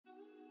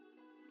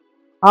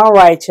All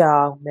right,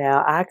 y'all.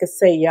 Now, I could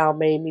say y'all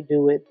made me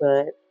do it,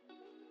 but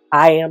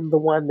I am the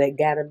one that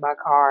got in my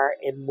car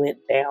and went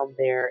down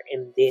there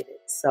and did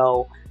it.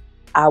 So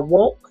I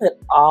won't put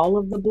all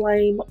of the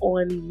blame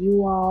on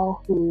you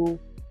all who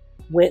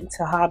went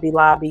to Hobby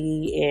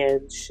Lobby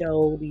and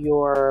showed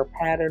your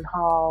pattern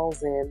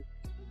hauls and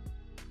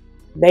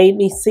made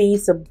me see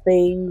some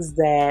things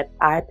that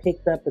I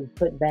picked up and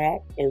put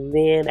back. And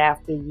then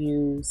after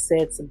you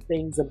said some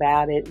things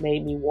about it,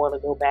 made me want to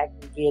go back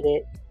and get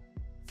it.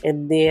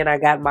 And then I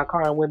got in my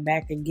car and went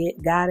back and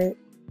got it.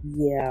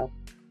 Yeah.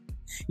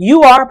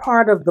 You are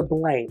part of the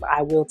blame.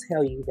 I will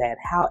tell you that.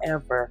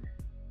 However,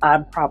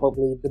 I'm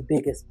probably the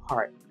biggest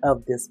part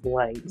of this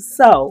blame.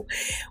 So,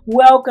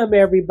 welcome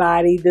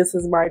everybody. This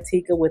is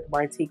Martika with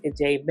Martika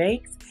J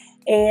Makes.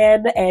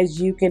 And as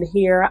you can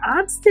hear,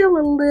 I'm still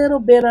a little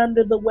bit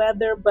under the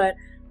weather, but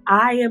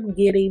I am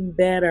getting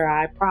better.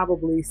 I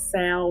probably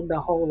sound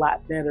a whole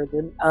lot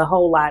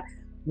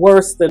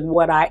worse than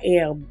what I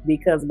am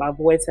because my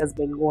voice has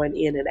been going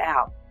in and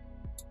out.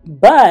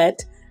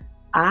 But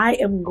I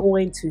am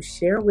going to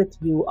share with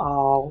you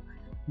all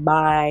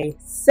my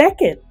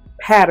second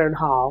pattern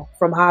haul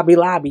from Hobby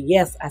Lobby.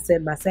 Yes, I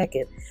said my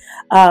second.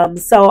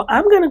 So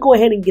I'm going to go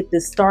ahead and get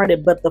this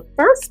started. But the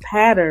first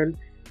pattern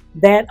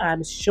that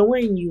I'm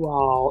showing you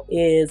all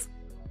is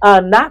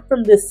not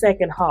from this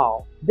second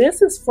haul.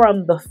 This is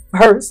from the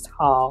first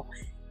haul.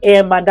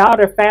 And my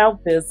daughter found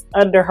this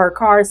under her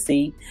car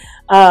seat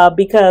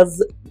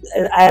because,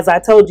 as I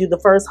told you, the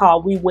first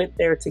haul, we went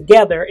there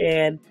together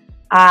and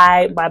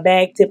my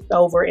bag tipped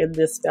over and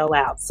this fell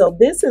out. So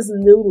this is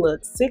New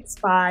Look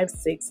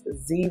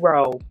 6560.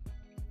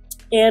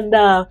 And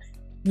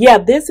yeah,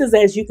 this is,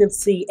 as you can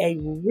see, a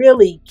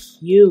really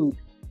cute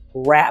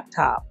wrap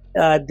top.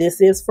 This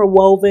is for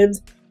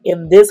wovens.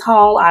 In this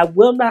haul, I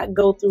will not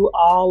go through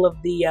all of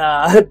the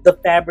the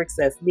fabrics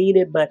that's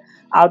needed, but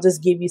I'll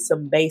just give you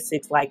some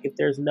basics, like if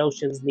there's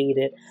notions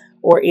needed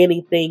or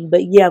anything.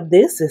 But yeah,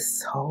 this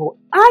is so,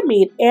 I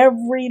mean,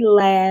 every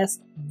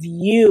last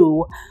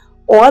view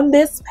on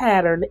this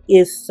pattern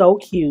is so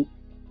cute.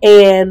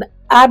 And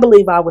I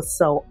believe I would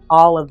sew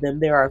all of them.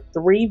 There are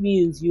 3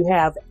 views. You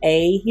have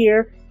A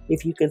here,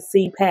 if you can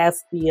see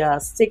past the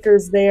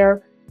stickers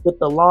there with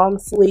the long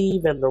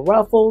sleeve and the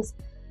ruffles.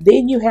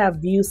 Then you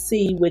have view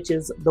C, which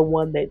is the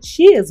one that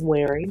she is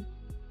wearing,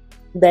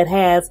 that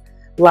has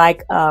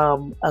like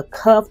a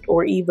cuffed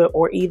or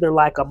either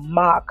like a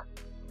mock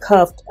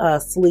cuffed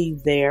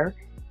sleeve there.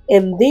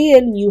 And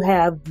then you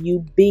have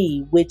view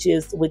B, which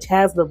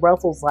has the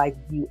ruffles like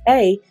view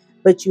A,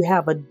 but you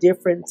have a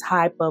different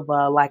type of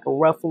like a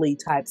ruffly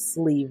type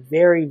sleeve.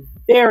 Very,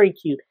 very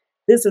cute.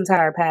 This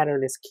entire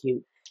pattern is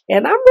cute.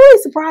 And I'm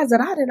really surprised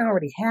that I didn't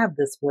already have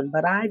this one,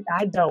 but I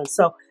don't.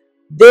 So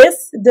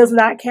this does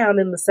not count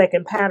in the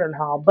second pattern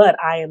haul, but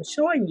I am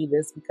showing you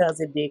this because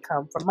it did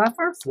come from my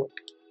first one.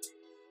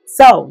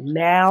 So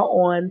now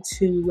on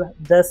to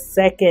the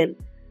second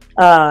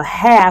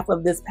half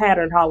of this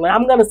pattern haul. And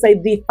I'm going to say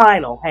the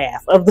final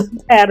half of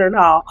the pattern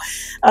haul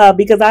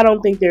because I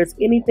don't think there's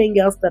anything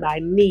else that I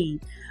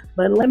need.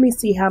 But let me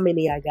see how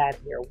many I got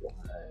here. 1,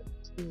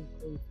 2,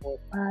 3, 4,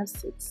 5,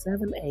 6,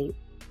 7, 8,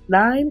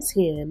 9,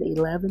 10,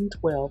 11,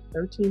 12,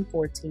 13,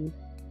 14,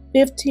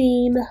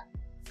 15,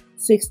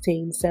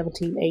 16,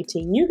 17,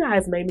 18. You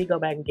guys made me go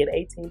back and get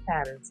 18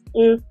 patterns.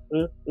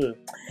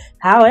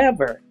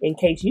 However, in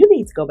case you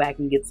need to go back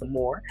and get some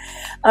more,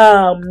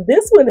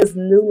 this one is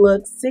New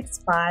Look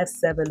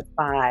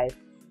 6575.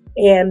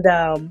 And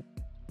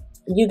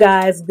you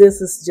guys,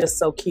 this is just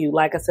so cute.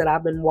 Like I said,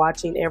 I've been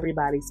watching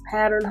everybody's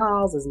pattern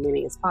hauls, as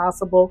many as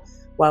possible,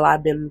 while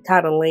I've been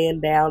kind of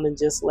laying down and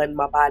just letting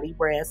my body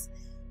rest.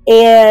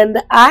 And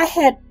I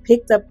had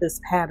picked up this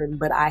pattern,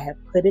 but I had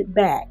put it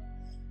back.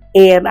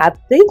 And I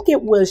think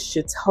it was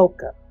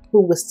Shatoka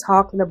who was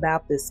talking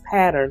about this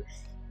pattern.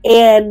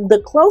 And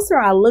the closer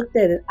I looked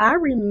at it, I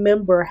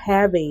remember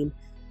having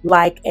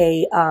like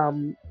it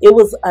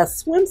was a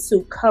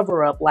swimsuit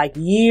cover up like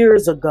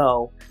years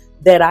ago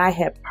that I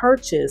had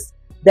purchased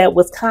that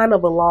was kind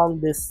of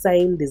along this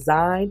same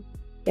design.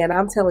 And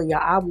I'm telling you,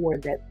 I wore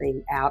that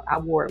thing out. I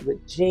wore it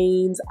with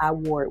jeans. I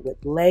wore it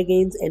with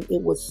leggings, and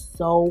it was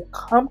so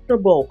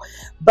comfortable.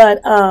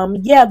 But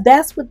yeah,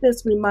 that's what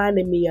this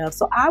reminded me of.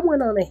 So I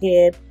went on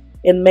ahead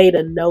and made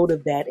a note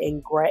of that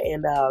and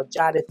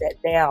jotted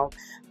that down.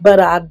 But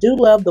I do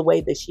love the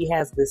way that she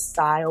has this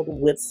styled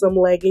with some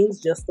leggings,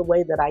 just the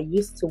way that I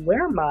used to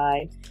wear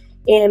mine.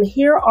 And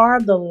here are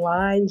the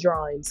line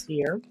drawings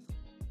here.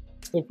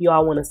 If you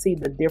all want to see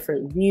the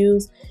different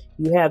views,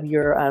 you have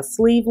your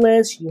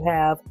sleeveless, you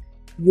have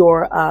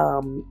your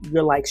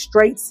like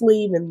straight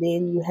sleeve, and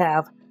then you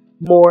have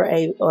more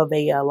of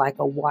a like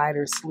a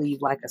wider sleeve,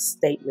 like a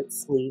statement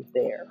sleeve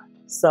there.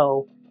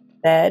 So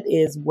that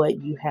is what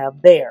you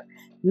have there.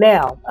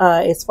 Now,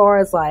 as far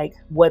as like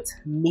what's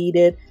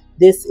needed,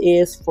 this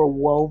is for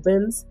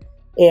wovens,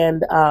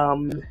 and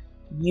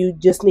you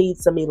just need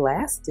some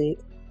elastic.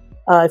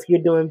 If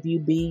you're doing view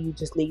B, you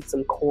just need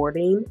some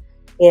cording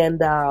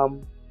and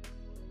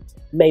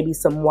maybe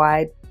some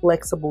wide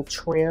flexible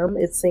trim.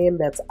 It's saying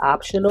that's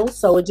optional.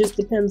 So it just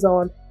depends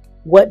on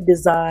what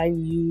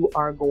design you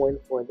are going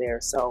for there.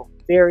 So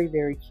very,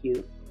 very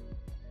cute.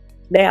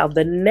 Now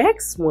the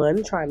next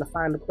one, trying to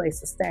find a place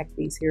to stack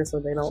these here so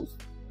they don't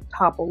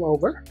topple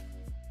over.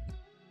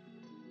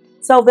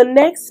 So the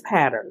next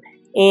pattern,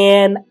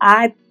 and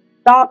I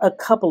thought a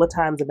couple of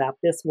times about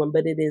this one,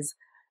 but it is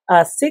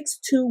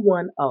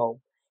 6210.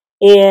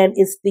 And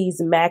it's these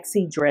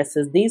maxi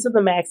dresses. These are the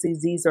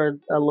maxis. These are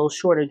a little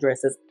shorter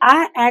dresses.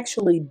 I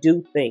actually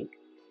do think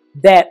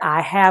that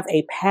I have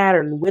a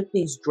pattern with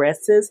these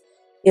dresses.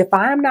 If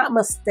I'm not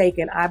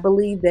mistaken, I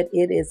believe that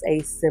it is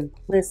a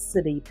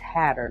simplicity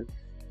pattern.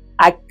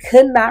 I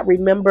could not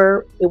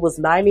remember. It was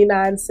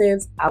 99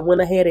 cents. I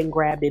went ahead and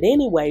grabbed it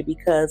anyway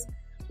because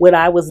when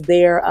I was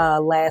there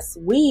last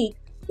week,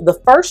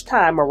 the first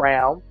time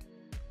around,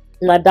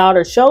 my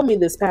daughter showed me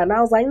this pattern.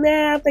 I was like,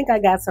 nah, I think I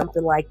got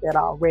something like that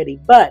already.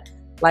 But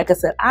like I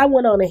said, I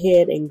went on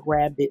ahead and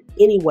grabbed it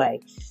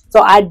anyway.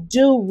 So I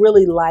do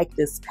really like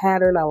this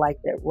pattern. I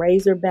like that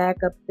razor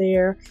back up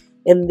there.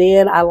 And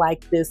then I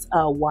like this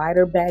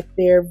wider back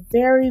there.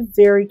 Very,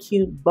 very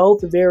cute.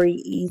 Both very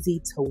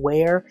easy to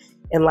wear.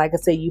 And like I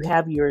said, you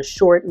have your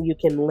short and you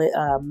can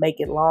make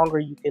it longer.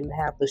 You can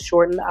have the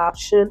shortened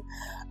option.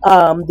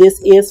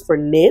 This is for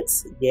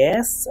knits.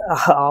 Yes,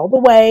 all the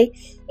way.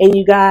 And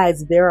you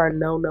guys, there are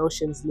no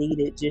notions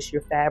needed. Just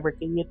your fabric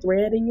and your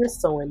thread and your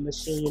sewing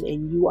machine.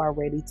 And you are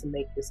ready to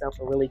make yourself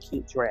a really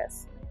cute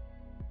dress.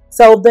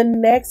 So the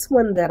next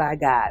one that I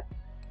got,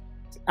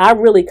 I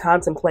really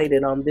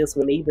contemplated on this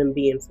one, even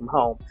being from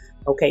home.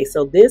 Okay,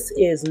 so this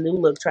is New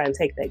Look. Try and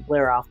take that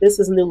glare off. This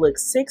is New Look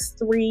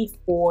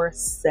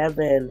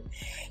 6347.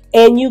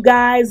 And you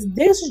guys,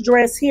 this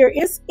dress here,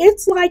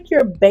 it's like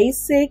your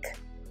basic,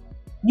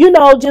 you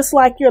know, just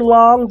like your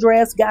long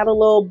dress, got a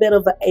little bit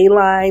of an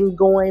A-line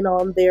going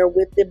on there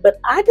with it. But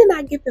I did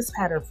not get this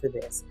pattern for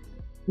this.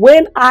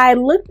 When I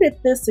looked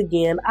at this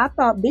again, I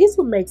thought these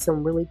would make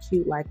some really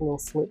cute, like little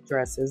slip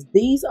dresses.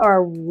 These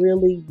are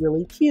really,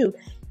 really cute.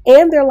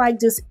 And they're like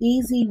just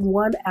easy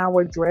 1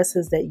 hour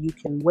dresses that you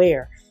can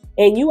wear.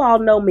 And you all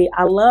know me,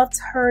 I love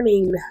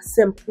turning the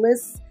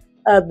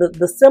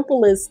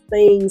simplest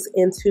things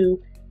into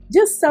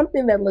just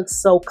something that looks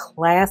so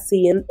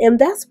classy. And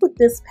that's what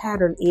this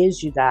pattern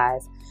is, you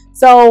guys.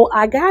 So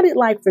I got it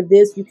like for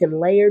this, you can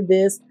layer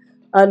this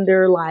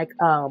under like,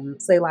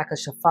 say like a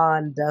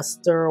chiffon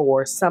duster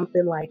or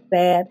something like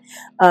that.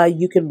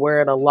 You can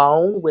wear it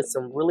alone with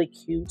some really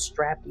cute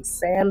strappy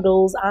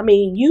sandals. I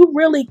mean, you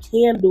really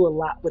can do a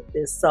lot with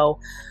this. So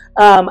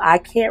I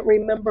can't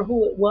remember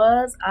who it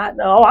was.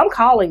 I'm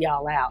calling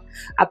y'all out.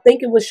 I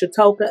think it was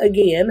Shatoka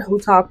again who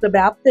talked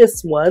about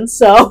this one.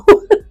 So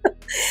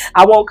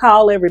I won't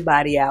call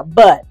everybody out.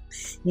 But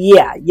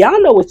yeah,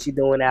 y'all know what you're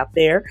doing out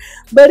there.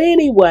 But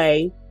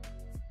anyway,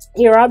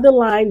 here are the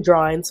line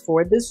drawings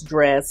for this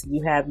dress.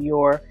 You have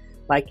your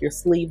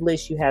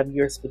sleeveless, you have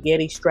your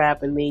spaghetti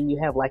strap, and then you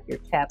have like your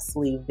cap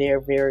sleeve there.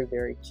 Very,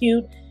 very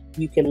cute.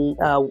 You can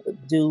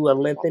do a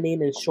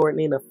lengthening and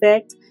shortening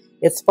effect.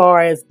 As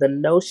far as the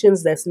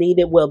notions that's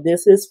needed, well,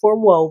 this is for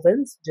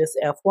wovens, just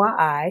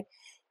FYI.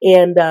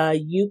 And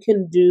you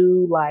can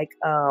do like,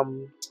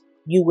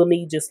 you will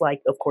need just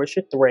like, of course,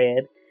 your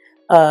thread.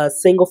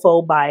 Single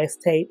fold bias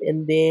tape,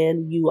 and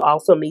then you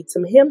also need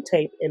some hem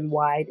tape and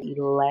wide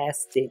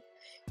elastic.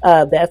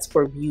 That's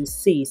for view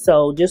C.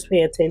 So just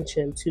pay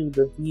attention to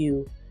the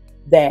view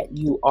that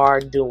you are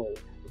doing.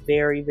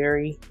 Very,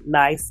 very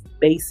nice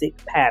basic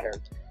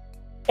pattern.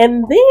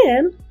 And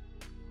then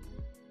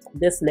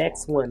this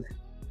next one,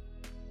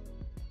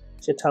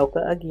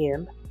 Shatoka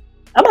again.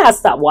 I'm gonna have to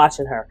stop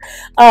watching her.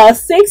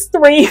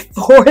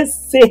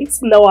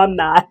 6346. No, I'm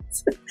not.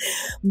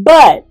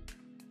 But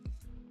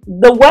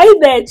the way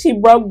that she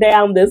broke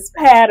down this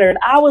pattern,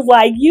 I was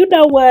like, you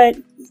know what?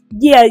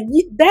 Yeah,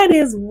 that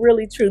is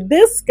really true.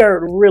 This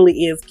skirt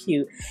really is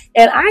cute.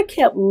 And I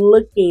kept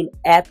looking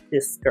at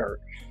this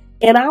skirt.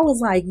 And I was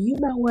like, you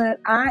know what?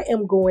 I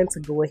am going to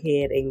go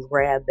ahead and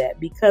grab that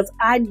because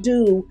I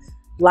do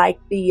like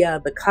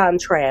the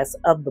contrast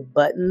of the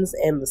buttons,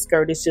 and the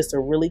skirt is just a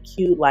really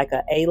cute, like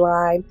a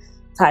A-line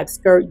type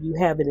skirt. You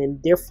have it in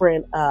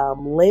different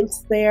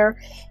lengths there,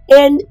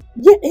 and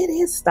yeah, it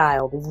is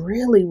styled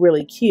really,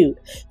 really cute.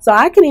 So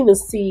I can even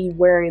see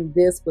wearing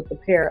this with a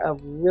pair of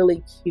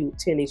really cute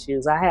tennis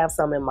shoes. I have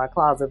some in my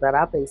closet that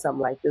I think something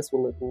like this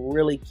will look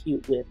really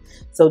cute with.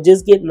 So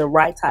just getting the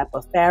right type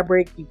of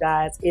fabric, you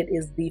guys, it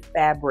is the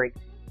fabric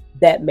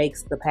that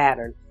makes the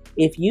pattern.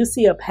 If you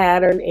see a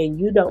pattern and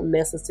you don't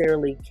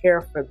necessarily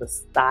care for the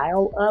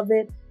style of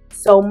it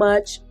so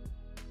much,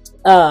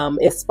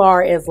 as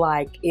far as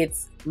like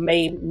it's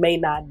may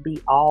not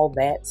be all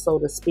that, so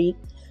to speak,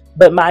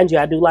 but mind you,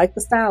 I do like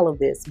the style of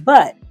this.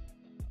 But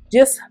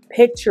just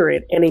picture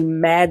it and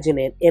imagine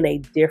it in a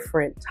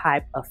different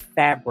type of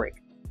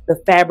fabric,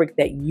 the fabric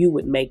that you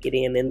would make it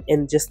in,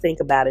 and just think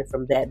about it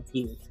from that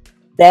view.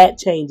 That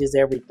changes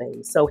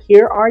everything. So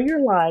here are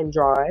your line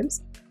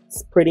drawings.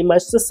 It's pretty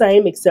much the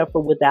same except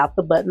for without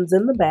the buttons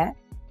in the back.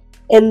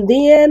 And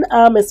then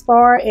as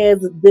far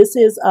as this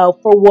is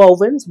for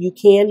wovens, you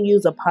can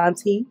use a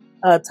Ponte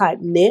type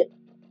knit,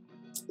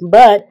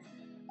 but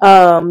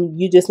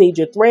you just need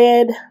your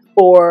thread.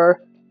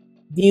 For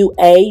view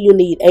A, you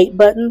need 8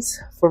 buttons.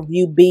 For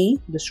view B,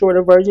 the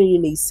shorter version, you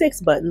need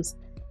 6 buttons.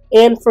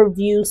 And for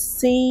view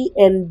C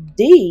and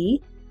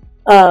D,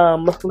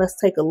 let's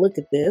take a look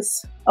at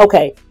this.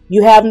 Okay,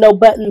 you have no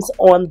buttons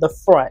on the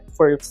front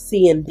for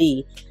C and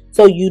D,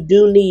 so you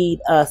do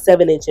need a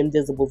 7-inch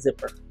invisible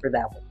zipper for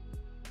that one.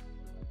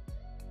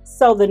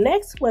 So the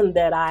next one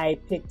that I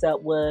picked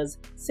up was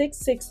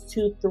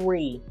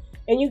 6623.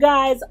 And you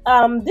guys,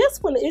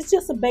 this one is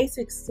just a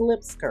basic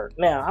slip skirt.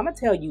 Now, I'm going to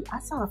tell you, I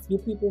saw a few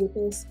people with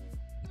this,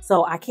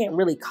 so I can't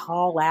really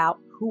call out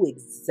who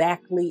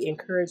exactly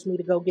encouraged me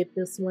to go get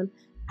this one.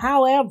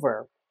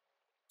 However,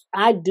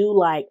 I do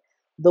like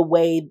the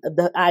way,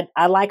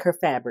 I like her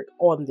fabric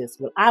on this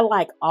one. I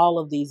like all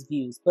of these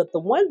views, but the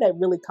one that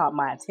really caught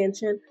my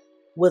attention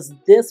was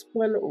this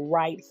one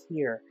right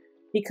here,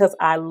 because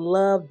I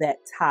love that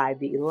tie,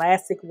 the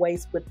elastic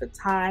waist with the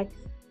tie.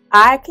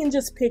 I can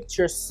just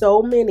picture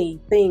so many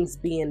things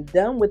being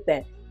done with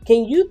that.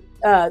 Can you,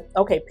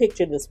 okay,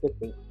 picture this with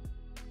me.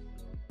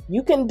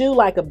 You can do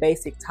like a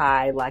basic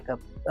tie, like a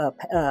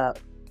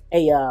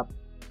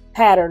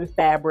pattern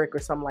fabric or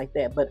something like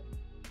that. But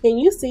can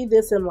you see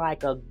this in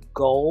like a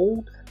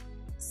gold,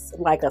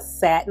 like a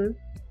satin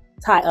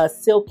tie, a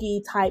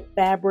silky type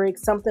fabric,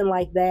 something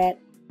like that,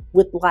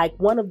 with like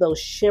one of those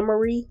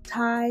shimmery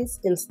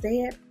ties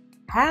instead?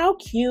 How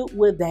cute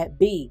would that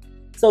be?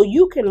 So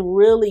you can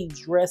really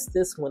dress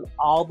this one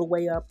all the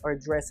way up or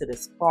dress it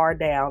as far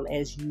down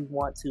as you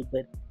want to,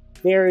 but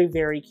very,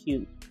 very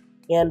cute.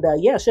 And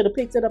yeah, should have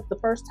picked it up the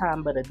first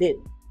time, but I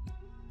didn't.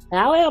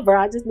 However,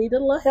 I just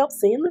needed a little help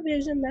seeing the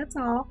vision, that's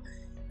all.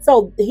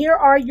 So here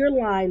are your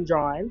line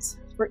drawings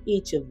for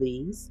each of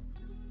these.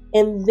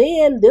 And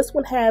then this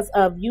one has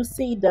a view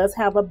C, does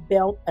have a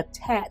belt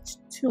attached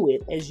to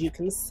it, as you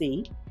can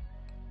see.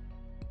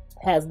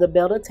 Has the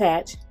belt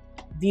attached.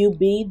 View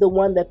B, the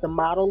one that the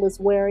model is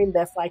wearing,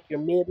 that's like your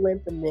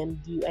mid-length, and then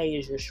view A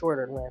is your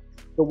shorter length,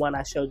 the one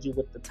I showed you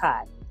with the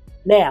tie.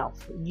 Now,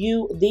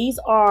 these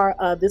are,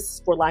 this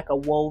is for like a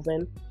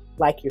woven,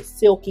 like your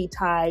silky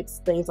types,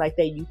 things like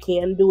that. You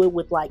can do it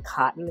with like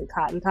cotton and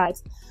cotton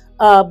types.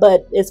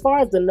 But as far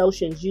as the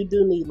notions, you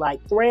do need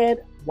like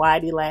thread,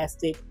 wide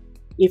elastic.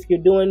 If you're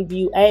doing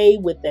view A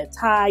with that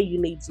tie, you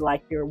need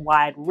like your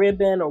wide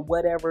ribbon or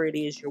whatever it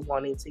is you're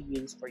wanting to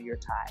use for your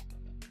tie.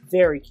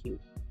 Very cute.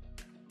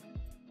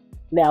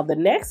 Now the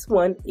next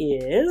one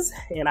is,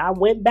 and I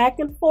went back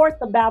and forth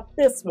about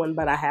this one,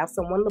 but I have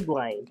someone to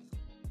blame.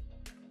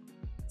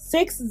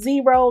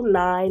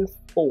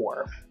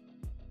 6094.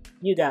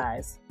 You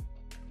guys,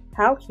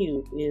 how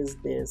cute is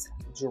this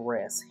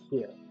dress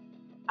here?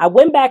 I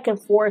went back and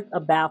forth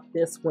about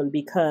this one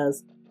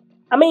because,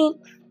 I mean,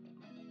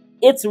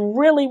 it's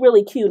really,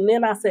 really cute. And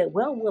then I said,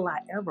 well, will I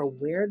ever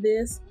wear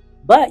this?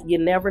 But you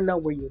never know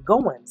where you're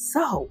going.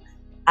 So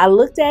I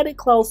looked at it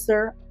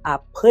closer. I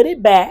put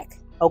it back.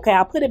 Okay,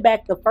 I put it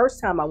back the first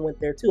time I went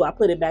there too. I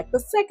put it back the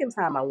second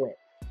time I went.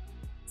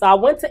 So I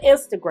went to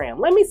Instagram.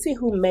 Let me see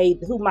who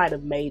might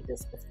have made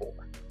this before.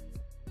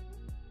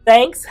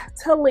 Thanks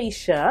to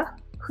Alicia,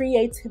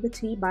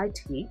 Creativity by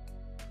T.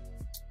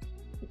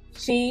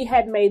 She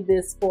had made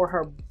this for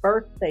her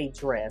birthday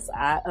dress.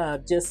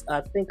 I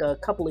think a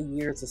couple of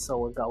years or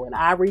so ago. And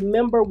I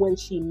remember when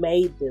she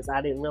made this,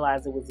 I didn't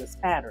realize it was this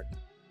pattern.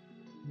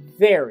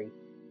 Very,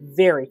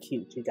 very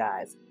cute, you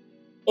guys.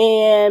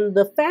 And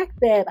the fact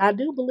that I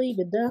do believe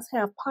it does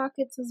have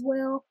pockets as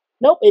well.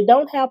 Nope, it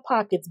don't have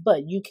pockets,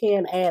 but you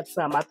can add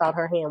some. I thought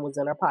her hand was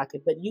in her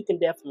pocket, but you can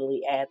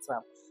definitely add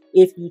some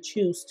if you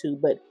choose to.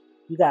 But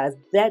you guys,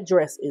 that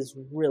dress is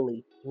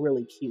really,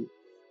 really cute.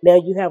 Now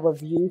you have a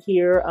view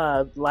here,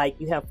 like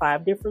you have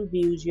 5 different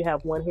views. You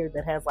have one here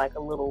that has like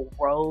a little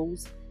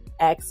rose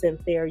accent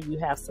there. You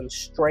have some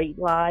straight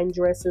line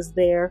dresses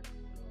there.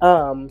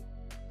 And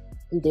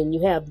then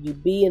you have view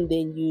B, and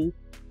then you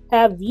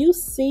have view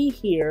C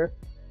here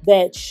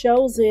that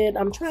shows it.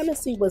 I'm trying to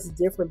see what's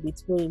different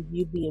between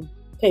view B and,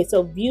 okay,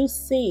 so view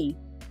C,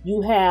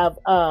 you have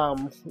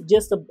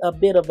just a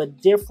bit of a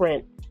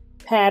different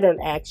pattern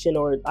action,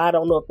 or I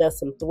don't know if that's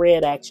some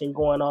thread action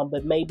going on,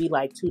 but maybe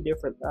like 2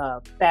 different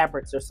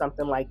fabrics or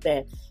something like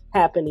that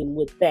happening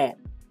with that.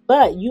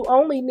 But you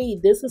only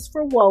need, this is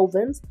for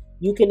wovens.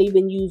 You can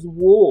even use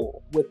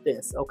wool with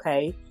this,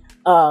 okay?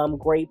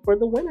 Great for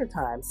the winter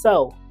time.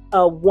 So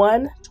a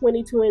 1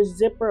 22-inch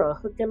zipper, a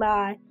hook and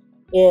eye,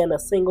 and a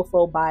single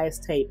fold bias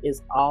tape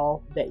is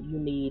all that you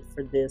need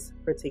for this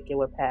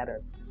particular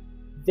pattern.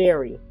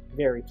 Very,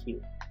 very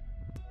cute.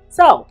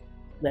 So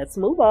let's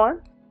move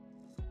on.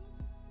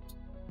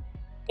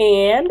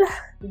 And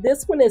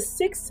this one is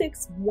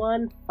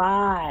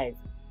 6615.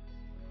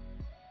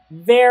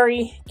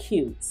 Very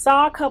cute.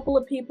 Saw a couple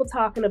of people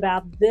talking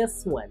about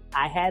this one.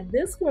 I had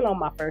this one on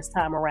my first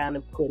time around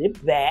and put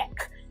it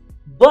back,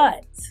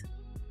 but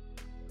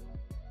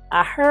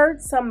I heard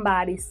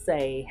somebody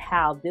say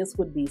how this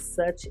would be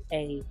such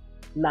a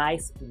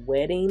nice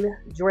wedding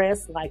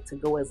dress, like to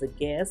go as a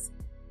guest.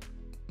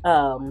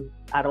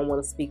 I don't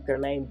want to speak their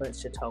name, but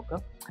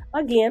Shatoka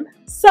again.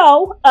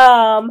 So,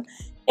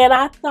 and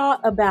I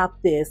thought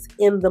about this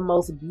in the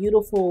most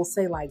beautiful,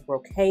 say like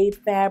brocade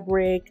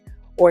fabric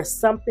or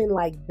something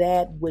like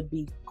that would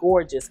be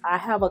gorgeous. I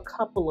have a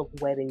couple of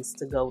weddings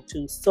to go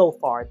to so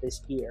far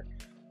this year,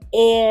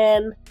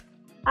 and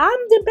I'm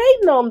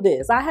debating on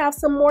this. I have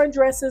some more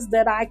dresses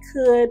that I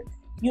could,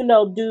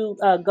 do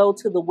go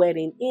to the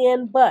wedding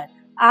in, but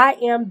I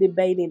am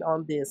debating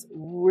on this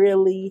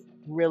really,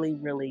 really,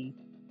 really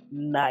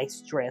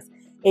nice dress.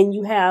 And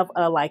you have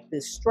like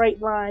this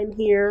straight line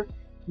here.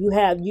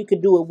 You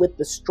could do it with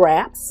the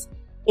straps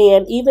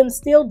and even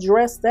still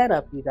dress that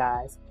up, you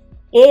guys.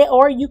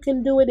 Or you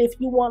can do it if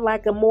you want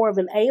like a more of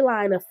an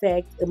A-line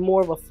effect and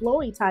more of a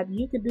flowy type.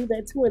 You could do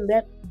that too, and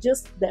that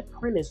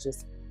print is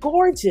just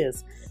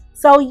gorgeous.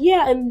 So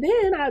yeah, and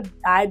then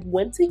I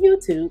went to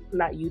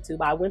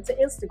I went to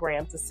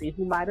Instagram to see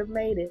who might have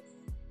made it,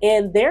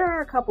 and there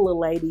are a couple of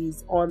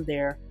ladies on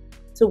there.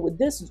 So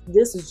this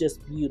is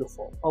just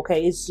beautiful.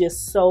 Okay, it's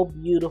just so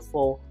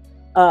beautiful.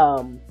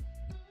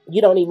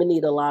 You don't even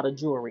need a lot of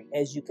jewelry,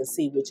 as you can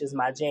see, which is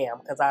my jam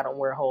because I don't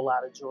wear a whole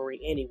lot of jewelry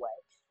anyway.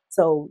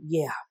 So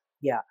yeah,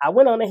 I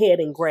went on ahead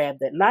and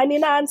grabbed that.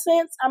 99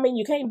 cents. I mean,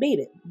 you can't beat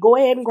it. Go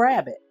ahead and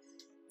grab it.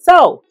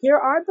 So here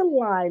are the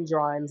line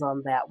drawings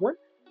on that one.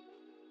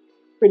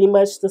 Pretty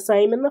much the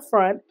same in the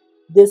front.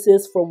 This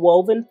is for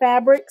woven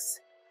fabrics,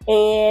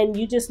 and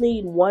you just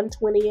need 1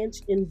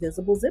 20-inch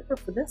invisible zipper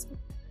for this one.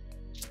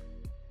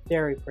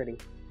 Very pretty.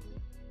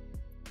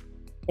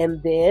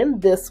 And then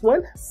this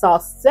one, saw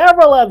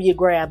several of you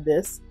grab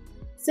this.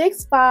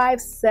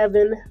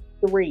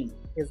 6573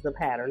 is the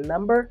pattern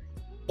number.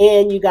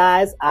 And you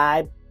guys,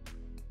 I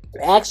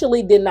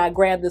actually did not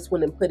grab this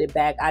one and put it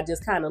back. I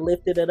just kind of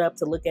lifted it up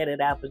to look at it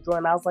out the drawer.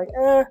 And I was like,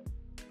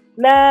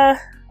 nah,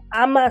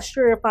 I'm not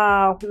sure if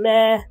no,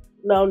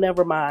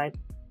 never mind.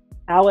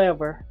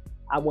 However,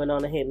 I went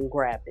on ahead and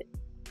grabbed it.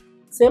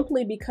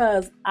 Simply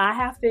because I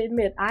have to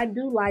admit, I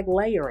do like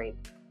layering.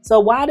 So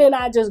why didn't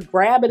I just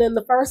grab it in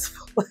the first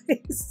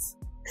place?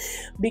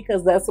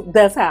 Because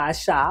that's how I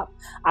shop.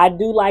 I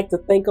do like to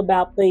think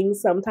about things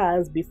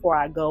sometimes before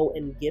I go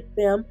and get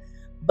them.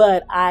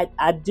 But I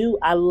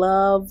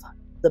love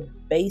the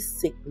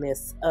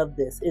basicness of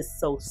this. It's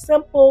so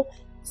simple,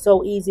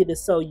 so easy to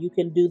sew. You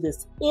can do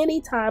this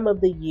any time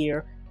of the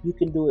year. You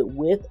can do it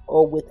with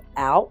or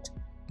without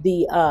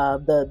the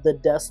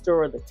duster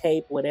or the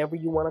cape, whatever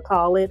you want to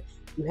call it.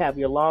 You have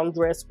your long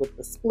dress with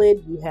the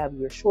split. You have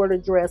your shorter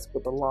dress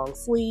with a long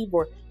sleeve,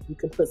 or you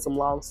can put some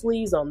long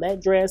sleeves on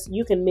that dress.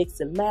 You can mix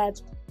and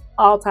match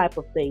all type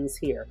of things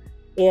here.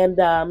 And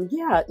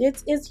yeah,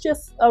 it's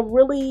just a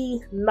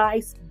really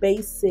nice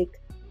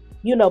basic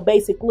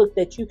look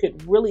that you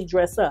could really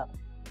dress up.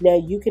 Now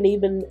you can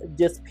even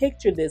just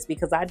picture this,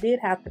 because I did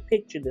have to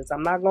picture this.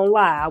 I'm not gonna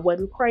lie, I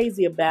wasn't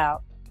crazy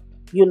about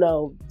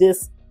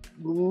this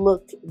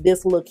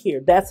look here.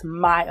 That's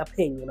my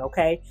opinion,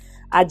 okay?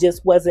 I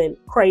just wasn't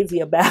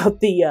crazy about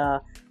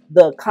the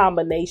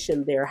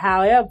combination there.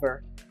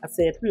 However, I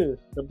said,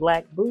 the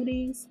black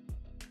booties,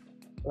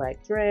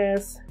 black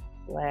dress,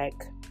 black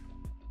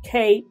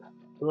cape,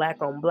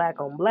 black on black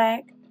on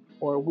black,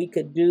 or we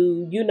could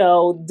do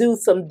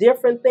some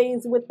different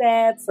things with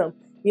that, some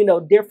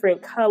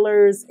different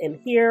colors in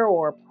here,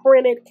 or a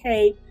printed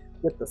cape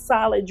with the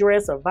solid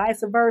dress, or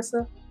vice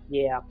versa.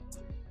 Yeah,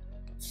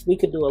 we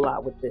could do a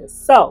lot with this.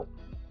 So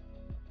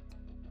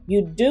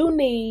you do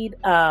need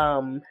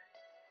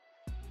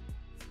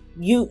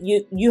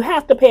you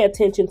have to pay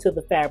attention to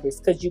the fabrics,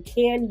 because you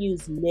can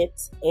use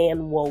knits and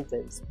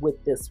wovens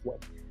with this one.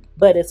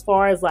 But as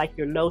far as like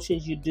your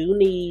notions, you do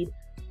need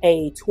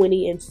a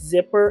 20-inch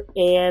zipper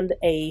and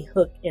a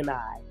hook and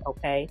eye.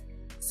 Okay,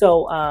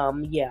 so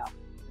yeah,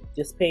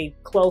 just pay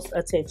close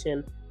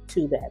attention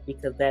to that,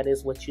 because that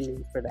is what you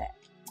need for that.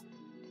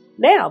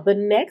 Now, the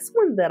next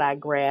one that I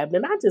grabbed,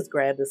 and I just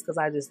grabbed this because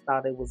I just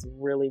thought it was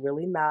really,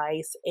 really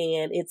nice,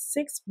 and it's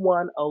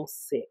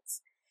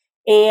 6106.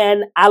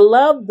 And I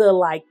love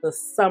the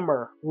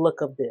summer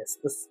look of this,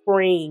 the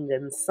spring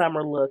and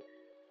summer look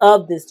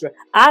of this dress.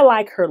 I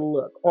like her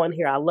look on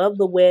here. I love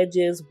the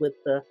wedges with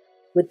the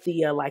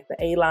like the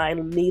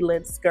A-line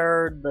knee-length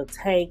skirt, the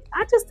tank.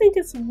 I just think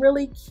it's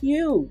really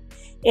cute.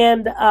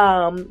 And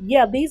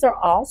yeah, these are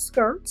all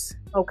skirts.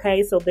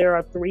 Okay, so there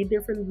are 3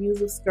 different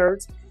views of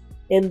skirts.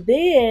 And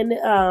then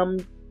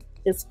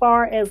as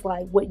far as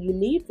like what you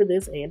need for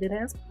this, and it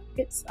has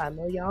pockets. I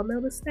know y'all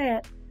noticed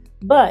that.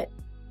 But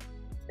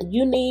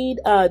you need,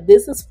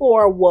 this is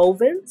for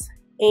wovens,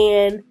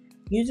 and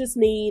you just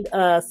need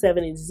a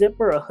 7-inch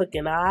zipper, a hook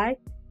and eye.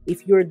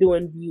 If you're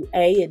doing view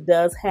A, it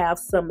does have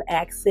some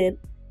accent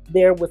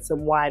there with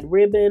some wide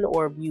ribbon,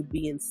 or view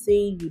B and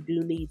C, you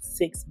do need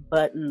 6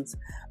 buttons.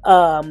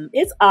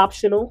 It's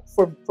optional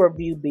for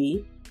view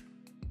B,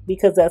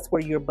 because that's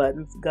where your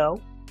buttons go.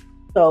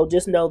 So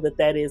just know that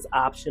that is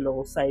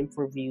optional. Same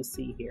for view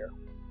C here.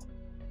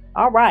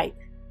 All right,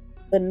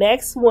 the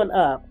next one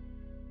up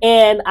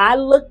And I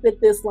looked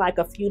at this like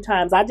a few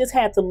times. I just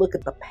had to look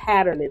at the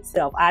pattern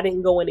itself. I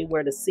didn't go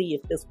anywhere to see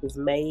if this was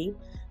made.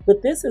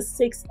 But this is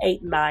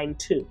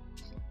 6892.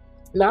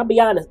 Now, I'll be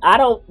honest, I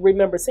don't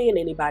remember seeing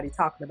anybody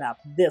talking about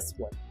this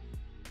one.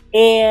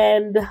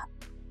 And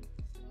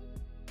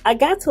I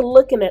got to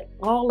looking at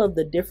all of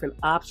the different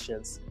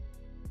options.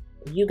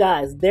 You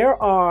guys,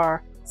 there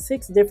are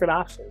 6 different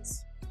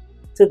options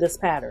to this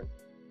pattern.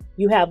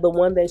 You have the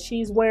one that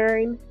she's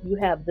wearing. You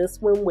have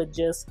this one with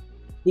just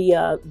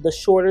the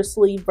shorter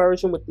sleeve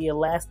version with the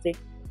elastic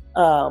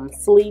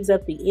sleeves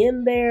at the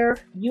end there.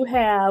 You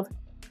have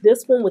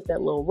this one with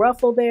that little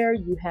ruffle there.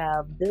 You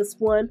have this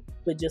one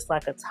with just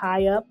like a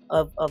tie up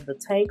of the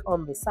tank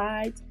on the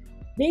sides.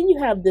 Then you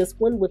have this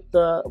one with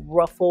the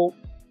ruffled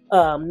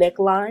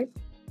neckline.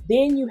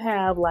 Then you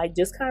have like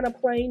just kind of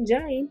plain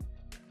Jane,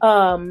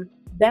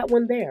 that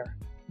one there.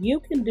 You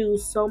can do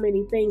so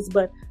many things,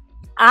 but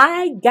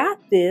I got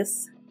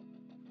this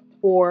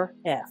for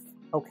F,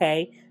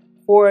 okay?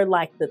 For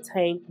like the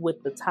tank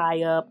with the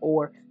tie up,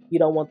 or you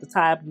don't want the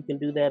tie up, you can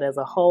do that as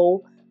a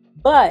whole.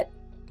 But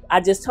I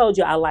just told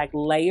you I like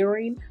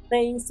layering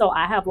things. So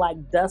I have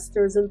like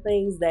dusters and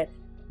things that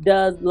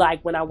does,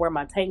 like when I wear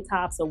my tank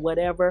tops or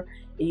whatever,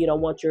 and you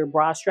don't want your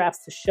bra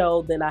straps to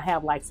show, then I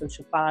have like some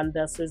chiffon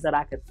dusters that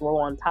I could throw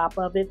on top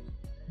of it.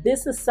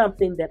 This is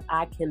something that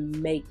I can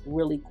make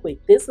really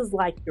quick. This is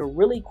like your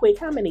really quick.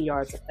 How many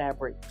yards of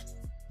fabric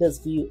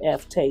does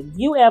UF take?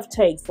 UF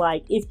takes,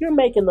 like, if you're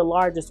making the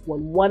largest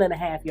one,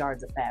 1.5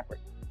 yards of fabric.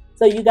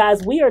 So you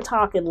guys, we are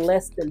talking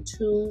less than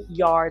 2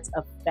 yards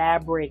of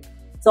fabric.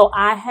 So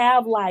I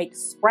have like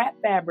scrap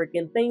fabric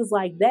and things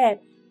like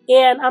that.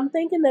 And I'm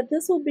thinking that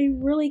this will be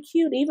really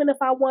cute, even if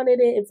I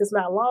wanted it, if it's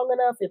not long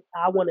enough, if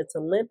I wanted to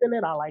lengthen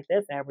it. I like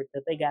that fabric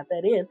that they got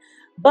that in.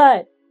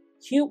 But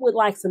cute with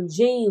like some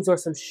jeans or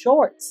some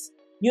shorts,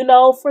 you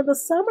know, for the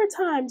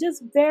summertime,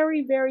 just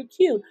very, very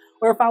cute.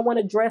 Or if I want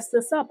to dress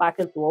this up, I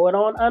can throw it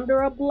on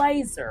under a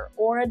blazer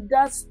or a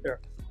duster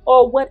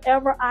or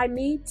whatever I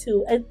need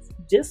to. It's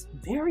just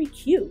very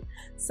cute.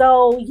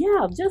 So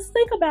yeah, just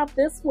think about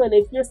this one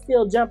if you're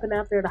still jumping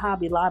out there to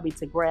Hobby Lobby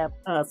to grab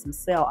some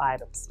sale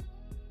items.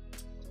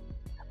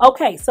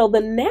 Okay, so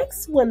the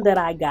next one that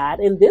I got,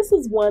 and this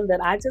is one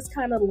that I just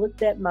kind of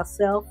looked at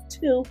myself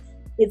too.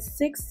 It's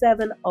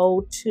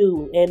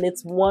 6702, and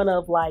it's one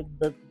of like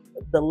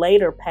the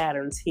later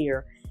patterns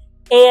here.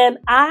 And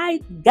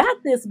I got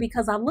this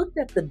because I looked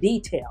at the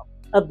detail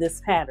of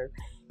this pattern.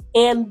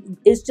 And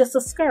it's just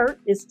a skirt.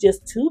 It's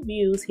just 2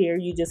 views here.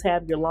 You just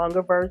have your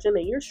longer version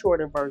and your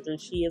shorter version.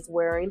 She is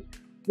wearing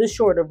the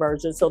shorter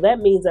version. So that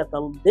means that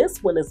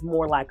this one is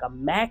more like a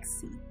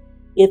maxi.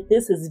 If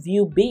this is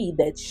view B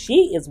that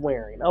she is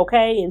wearing,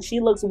 okay? And she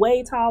looks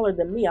way taller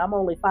than me. I'm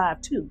only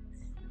 5'2".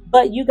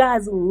 But you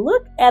guys,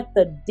 look at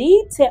the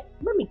detail.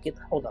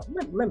 Hold on.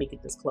 Let me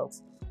get this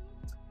close,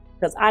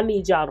 because I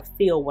need y'all to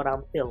feel what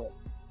I'm feeling.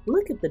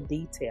 Look at the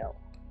detail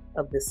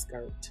of this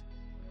skirt.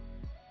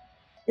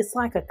 It's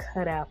like a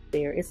cutout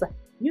there. It's like,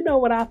 you know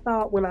what I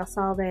thought when I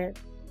saw that?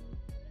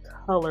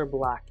 Color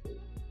blocking.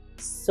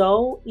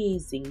 So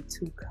easy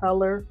to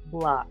color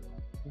block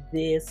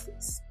this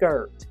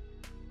skirt.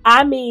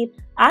 I mean,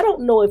 I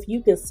don't know if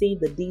you can see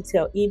the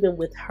detail even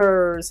with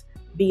hers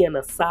being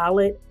a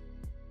solid,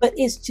 but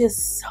it's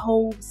just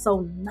so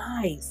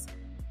nice.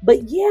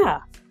 But yeah,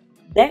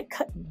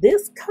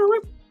 this color,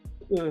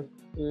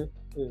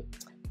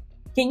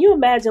 Can you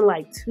imagine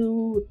like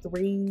 2,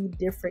 3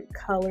 different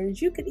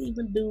colors? You could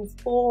even do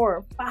 4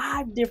 or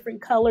 5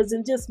 different colors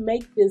and just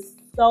make this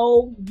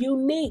so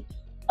unique.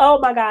 Oh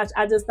my gosh,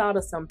 I just thought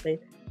of something.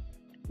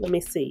 Let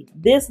me see.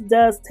 This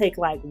does take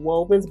like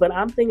wovens, but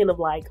I'm thinking of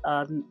like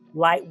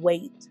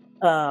lightweight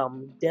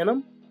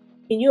denim.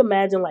 Can you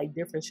imagine like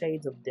different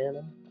shades of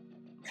denim?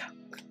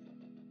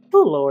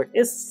 Oh Lord,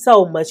 it's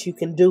so much you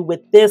can do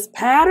with this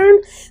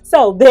pattern.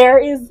 So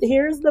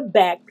here's the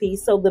back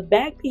piece. So the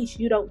back piece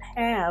you don't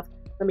have,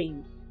 let me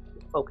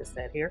focus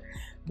that here.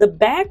 The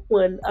back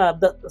one,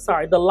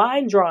 the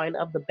line drawing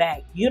of the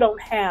back, you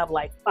don't have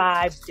like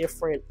 5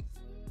 different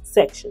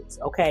sections,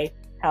 okay?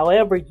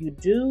 However, you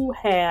do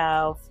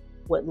have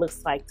what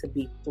looks like to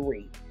be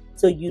 3.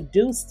 So you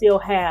do still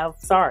have,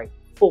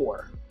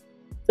 4.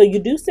 So you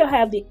do still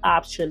have the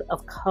option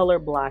of color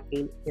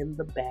blocking in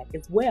the back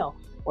as well.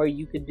 Or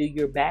you could do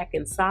your back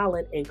in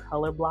solid and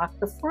color block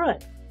the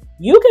front.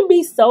 You can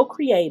be so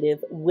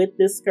creative with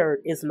this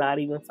skirt. It's not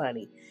even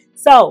funny.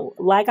 So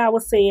like I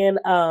was saying,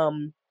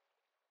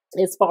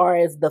 as far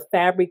as the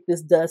fabric,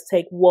 this does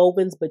take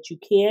wovens, but you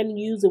can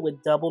use it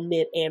with double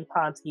knit and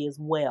ponte as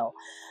well.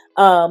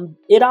 All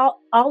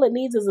it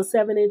needs is a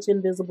 7-inch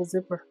invisible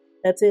zipper.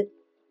 That's it.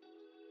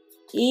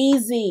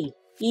 Easy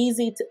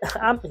to.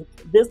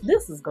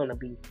 This is gonna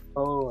be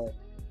fun.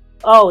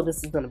 Oh,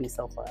 this is gonna be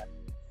so fun.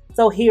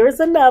 So here's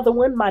another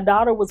one. My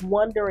daughter was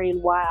wondering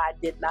why I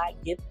did not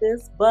get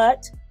this,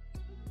 but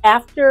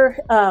after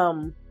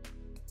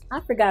I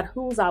forgot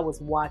whose I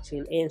was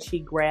watching, and she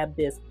grabbed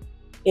this.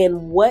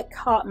 And what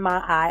caught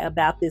my eye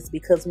about this,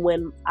 because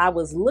when I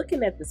was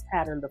looking at this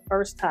pattern the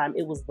first time,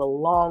 it was the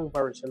long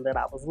version that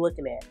I was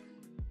looking at.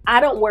 I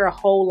don't wear a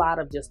whole lot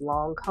of just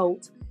long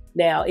coats.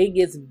 Now it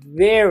gets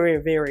very,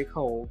 very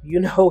cold,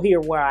 here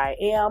where I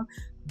am.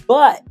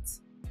 But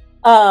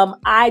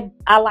I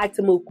like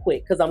to move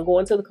quick because I'm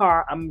going to the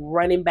car, I'm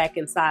running back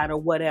inside or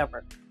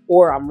whatever,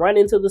 or I'm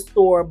running to the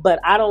store. But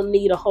I don't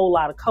need a whole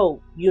lot of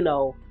coat,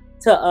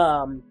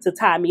 to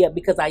tie me up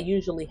because I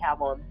usually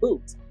have on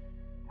boots.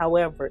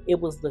 However, it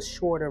was the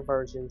shorter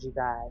versions, you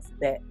guys,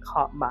 that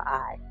caught my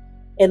eye,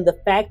 and the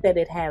fact that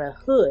it had a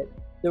hood.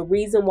 The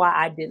reason why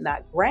I did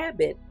not grab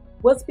it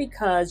was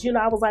because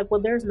I was like, well,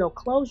 there's no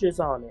closures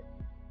on it.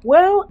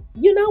 Well,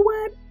 you know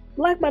what?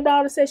 Like my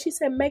daughter said, she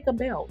said, make a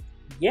belt.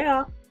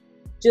 Yeah,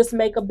 just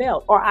make a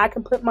belt. Or I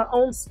can put my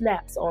own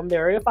snaps on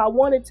there. If I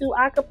wanted to,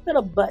 I could put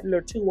a button or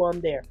two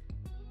on there.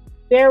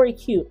 Very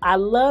cute. I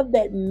love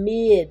that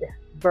mid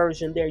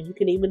version there. You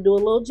can even do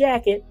a little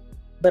jacket,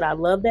 but I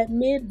love that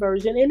mid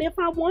version. And if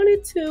I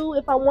wanted to,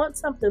 if I want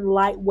something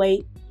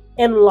lightweight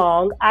and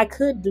long, I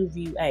could do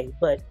view A.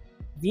 But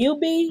view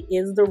B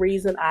is the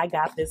reason I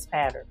got this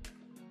pattern.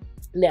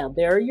 Now,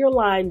 there are your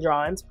line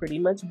drawings, pretty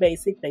much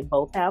basic. They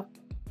both have,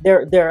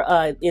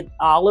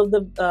 all of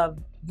the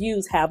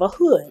views have a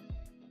hood.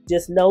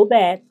 Just know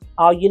that.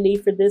 All you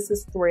need for this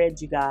is thread,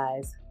 you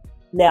guys.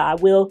 Now,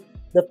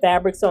 the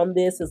fabrics on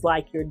this is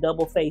like your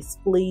double face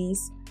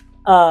fleece,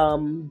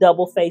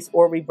 double face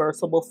or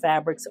reversible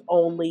fabrics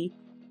only,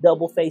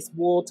 double face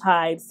wool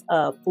types,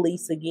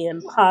 fleece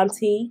again,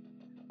 ponte.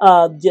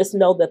 Just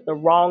know that the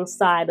wrong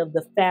side of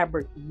the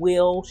fabric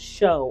will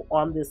show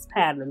on this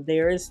pattern.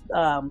 There is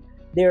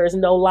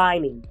no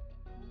lining,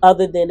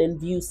 other than in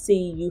view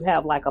C, you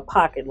have like a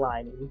pocket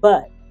lining,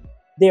 but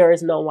there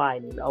is no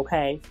lining,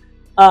 okay?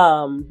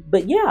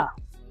 But yeah,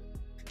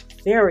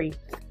 very,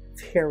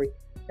 very,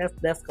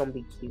 that's gonna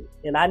be cute.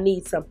 And I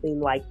need something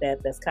like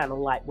that that's kind of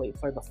lightweight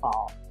for the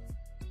fall.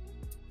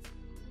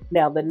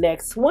 Now the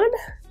next one,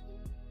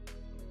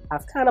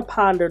 I've kind of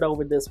pondered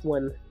over this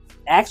one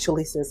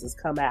actually since it's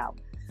come out.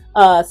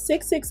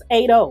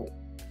 6680.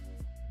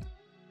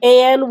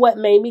 And what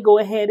made me go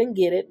ahead and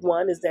get it,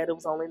 one, is that it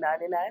was only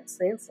 99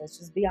 cents, let's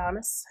just be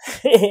honest.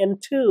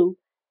 And two,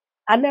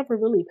 I never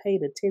really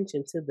paid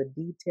attention to the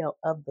detail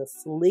of the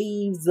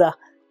sleeves.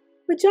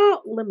 But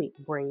y'all, let me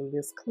bring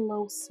this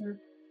closer.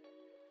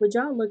 Would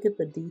y'all look at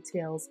the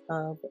details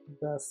of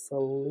the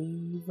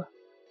sleeve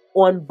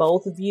on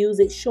both views?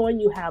 It's showing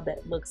you how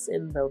that looks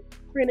in the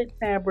printed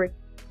fabric,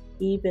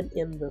 even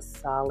in the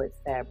solid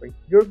fabric.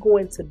 You're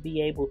going to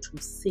be able to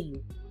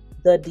see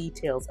the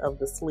details of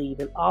the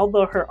sleeve. And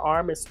although her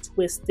arm is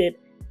twisted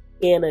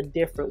in a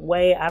different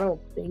way, I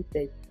don't think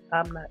that,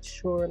 I'm not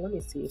sure. Let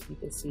me see if you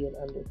can see it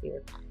under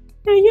here.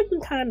 Now you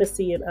can kind of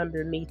see it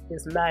underneath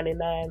this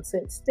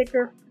 99-cent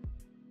sticker.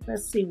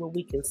 Let's see what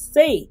we can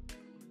see.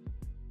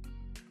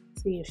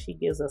 See if she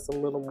gives us a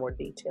little more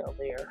detail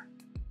there.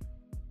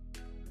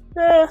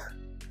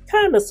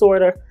 Kind of,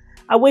 sort of.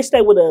 I wish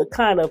they would have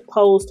kind of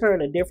posed her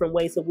in a different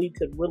way so we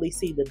could really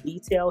see the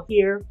detail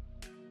here.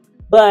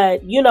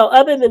 But,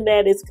 other than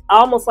that, it's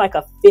almost like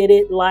a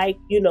fitted, like,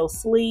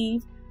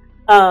 sleeve.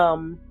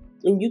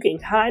 And you can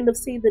kind of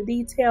see the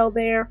detail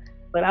there.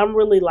 But I'm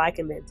really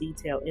liking that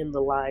detail in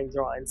the line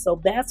drawing. So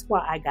that's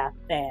why I got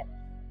that.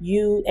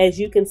 As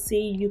you can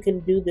see, you can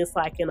do this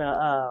like in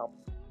a,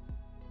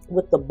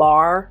 with the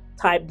bar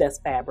type, that's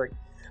fabric.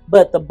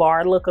 But the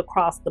bar look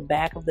across the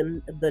back of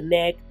the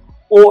neck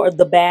or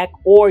the back,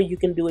 or you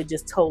can do it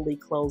just totally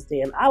closed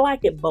in. I like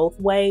it both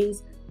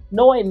ways,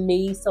 knowing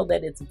me, so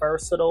that it's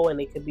versatile and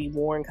it could be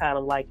worn kind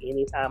of like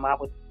anytime. I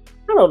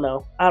don't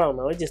know.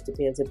 It just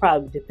depends. It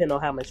probably depends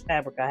on how much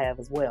fabric I have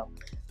as well.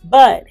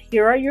 But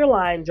here are your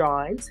line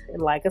drawings.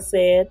 And like I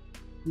said,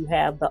 you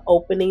have the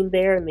opening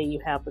there and then you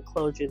have the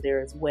closure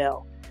there as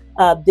well.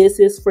 This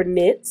is for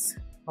knits.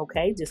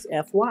 Okay, just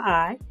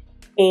FYI.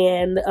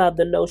 And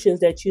the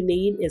notions that you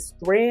need is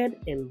thread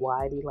and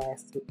wide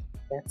elastic.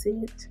 That's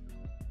it.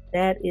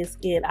 That is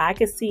it. I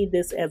can see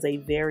this as a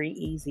very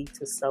easy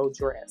to sew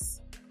dress.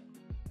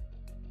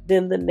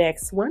 Then the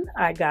next one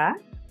I got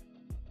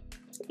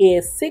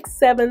is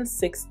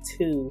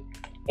 6762.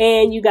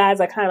 And you guys,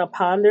 I kind of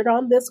pondered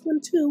on this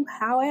one too.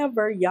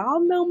 However, y'all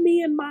know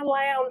me and my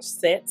lounge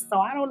sets, so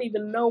I don't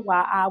even know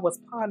why I was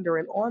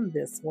pondering on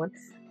this one.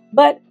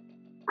 But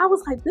I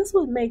was like, this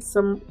would make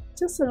some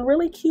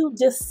really cute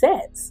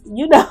sets,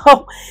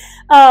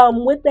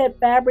 with that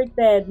fabric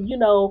that,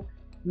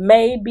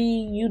 maybe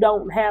you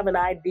don't have an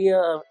idea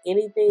of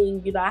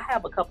anything. I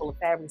have a couple of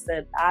fabrics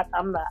that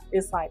I'm not,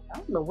 it's like, I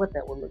don't know what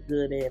that would look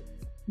good in.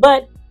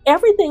 But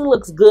everything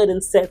looks good in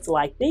sets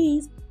like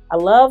these. I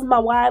love my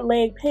wide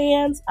leg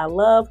pants. I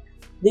love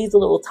these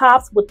little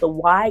tops with the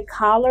wide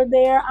collar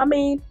there. I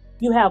mean,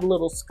 you have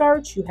little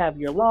skirts, you have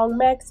your long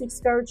maxi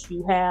skirts,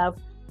 you have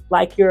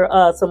like your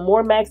some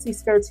more maxi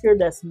skirts here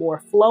that's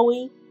more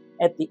flowy.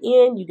 At the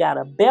end, you got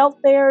a belt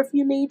there if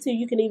you need to.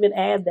 You can even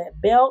add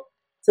that belt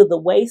to the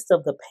waist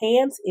of the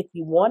pants if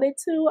you wanted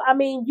to. I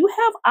mean, you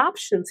have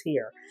options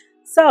here.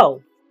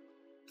 So,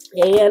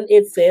 and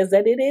it says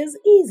that it is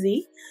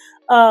easy.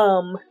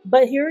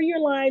 But here are your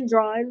line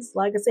drawings.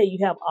 Like I said,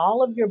 you have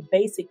all of your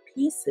basic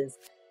pieces.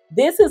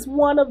 This is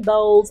one of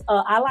those,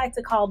 I like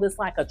to call this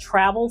like a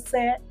travel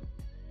set.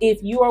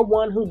 If you are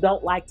one who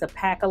don't like to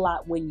pack a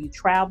lot when you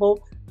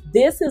travel,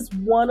 this is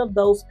one of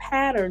those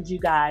patterns, you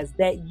guys,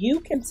 that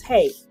you can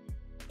take,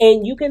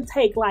 and you can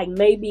take like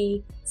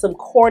maybe some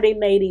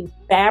coordinating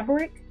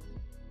fabric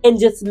and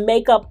just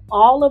make up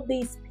all of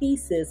these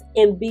pieces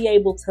and be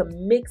able to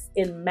mix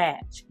and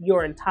match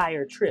your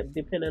entire trip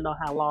depending on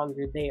how long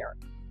you're there.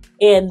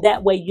 And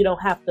that way you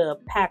don't have to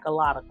pack a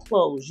lot of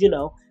clothes, you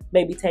know,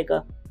 maybe take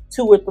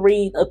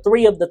three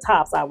of the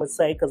tops, I would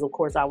say, because of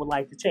course I would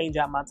like to change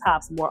out my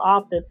tops more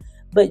often,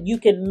 but you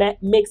can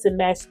mix and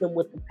match them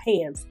with the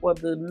pants or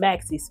the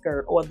maxi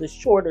skirt or the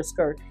shorter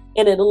skirt,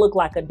 and it'll look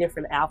like a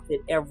different outfit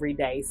every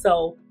day.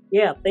 So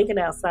yeah, thinking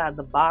outside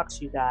the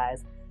box, you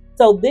guys.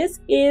 So this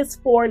is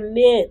for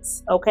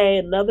knits, okay?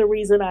 Another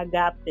reason I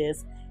got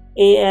this.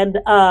 And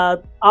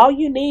all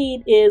you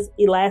need is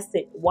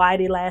elastic,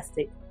 wide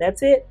elastic.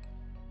 That's it.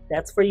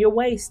 That's for your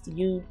waist.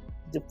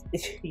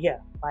 Yeah,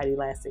 wide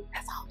elastic.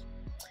 That's all.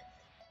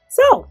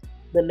 So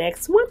the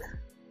next one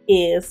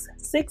is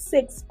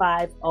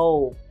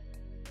 6650.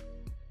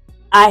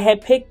 I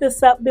had picked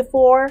this up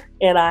before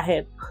and I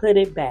had put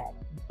it back,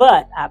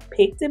 but I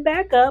picked it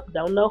back up.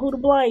 Don't know who to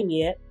blame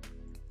yet.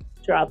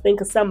 Sure, I'll think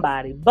of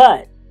somebody,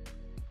 but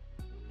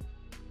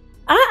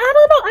I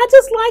don't know.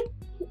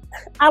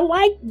 I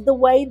like the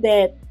way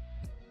that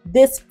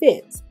this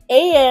fits.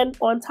 And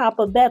on top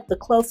of that, the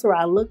closer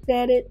I looked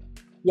at it,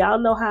 y'all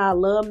know how I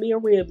love me a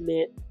rib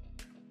knit.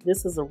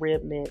 This is a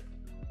rib knit.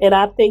 And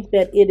I think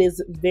that it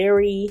is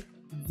very,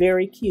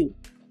 very cute.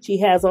 She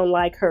has on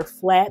like her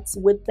flats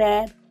with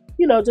that,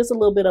 you know, just a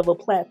little bit of a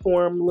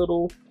platform,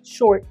 little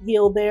short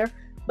heel there.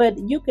 But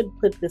you could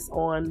put this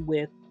on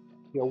with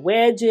your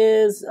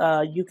wedges.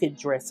 You could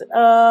dress it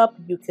up.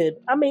 You could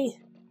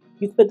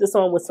put this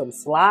on with some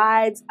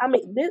slides. I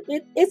mean,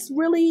 it's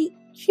really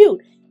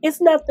cute. It's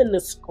nothing to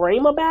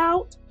scream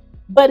about,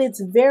 but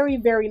it's very,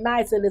 very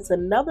nice. And it's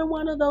another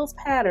one of those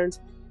patterns.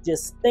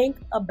 Just think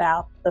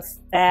about the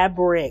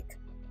fabric.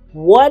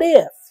 What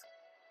if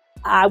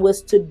I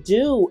was to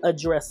do a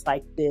dress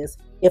like this?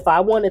 If I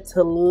wanted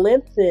to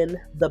lengthen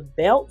the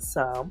belt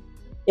some,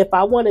 if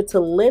I wanted to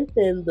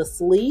lengthen the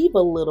sleeve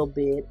a little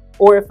bit,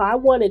 or if I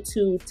wanted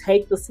to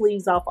take the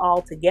sleeves off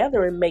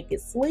altogether and make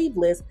it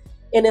sleeveless,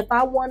 and if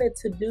I wanted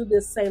to do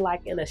this, say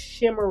like in a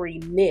shimmery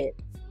knit,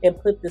 and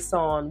put this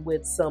on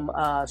with some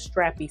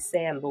strappy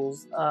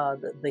sandals,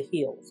 the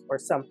heels or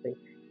something,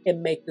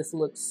 and make this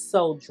look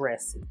so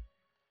dressy.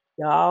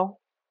 Y'all,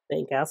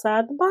 think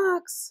outside the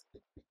box.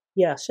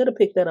 Yeah, should have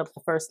picked that up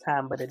the first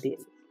time, but I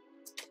didn't.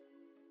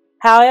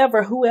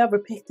 However, whoever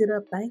picked it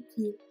up, thank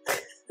you.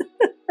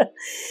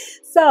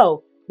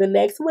 So the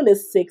next one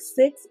is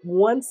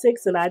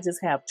 6616, and I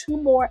just have two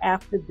more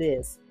after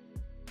this.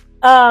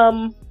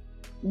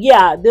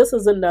 Yeah, this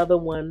is another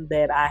one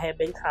that I had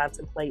been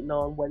contemplating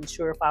on. Wasn't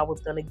sure if I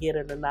was going to get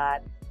it or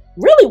not.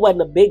 Really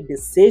wasn't a big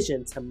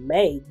decision to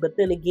make, but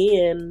then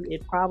again,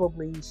 it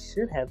probably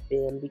should have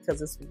been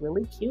because it's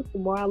really cute the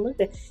more I look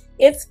at it.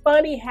 It's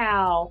funny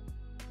how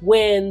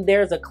when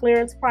there's a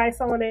clearance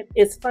price on it,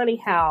 it's funny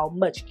how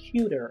much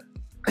cuter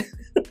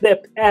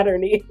that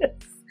pattern is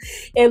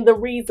and the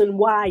reason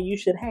why you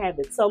should have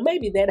it. So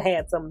maybe that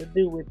had something to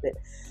do with it.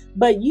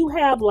 But you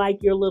have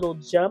like your little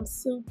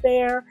jumpsuit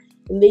there.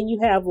 And then you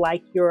have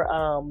like your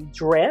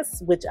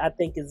dress, which I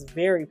think is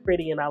very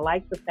pretty. And I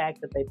like the fact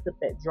that they put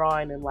that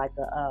drawing in like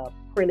a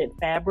printed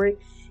fabric.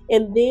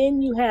 And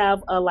then you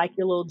have like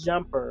your little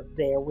jumper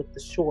there with the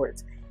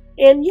shorts.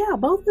 And yeah,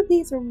 both of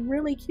these are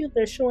really cute.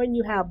 They're showing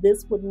you how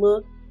this would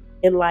look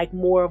in like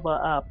more of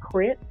a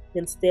print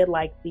instead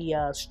like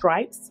the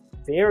stripes.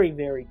 Very,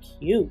 very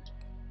cute.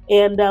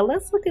 And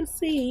let's look and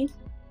see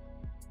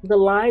the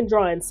line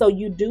drawing. So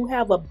you do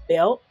have a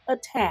belt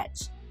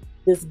attached.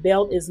 This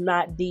belt is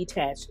not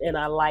detached, and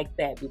I like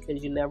that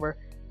because you never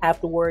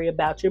have to worry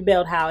about your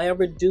belt.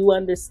 However, do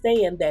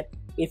understand that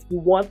if you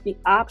want the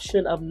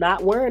option of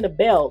not wearing a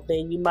belt,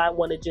 then you might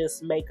want to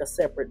just make a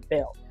separate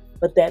belt.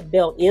 But that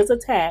belt is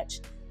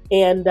attached,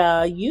 and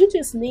you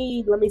just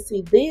need, let me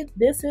see,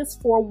 this is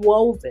for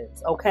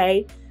wovens,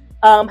 okay?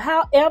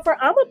 However,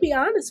 I'm going to be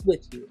honest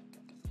with you.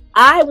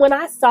 When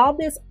I saw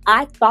this,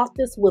 I thought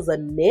this was a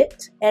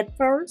knit at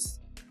first,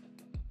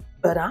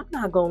 but I'm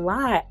not going to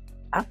lie.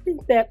 I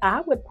think that I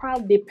would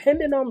probably,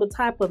 depending on the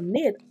type of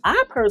knit,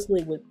 I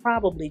personally would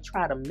probably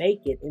try to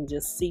make it and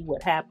just see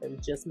what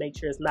happens. Just make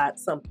sure it's not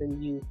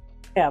something you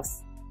have,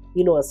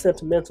 you know, a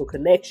sentimental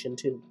connection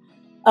to.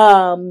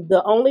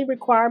 The only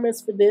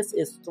requirements for this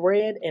is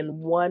thread and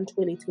one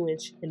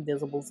 22-inch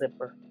invisible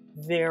zipper.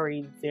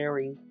 Very,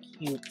 very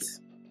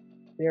cute.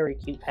 Very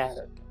cute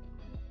pattern.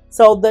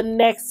 So the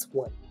next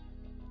one,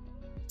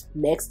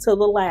 next to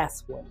the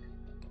last one,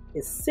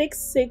 is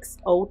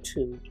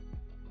 6602.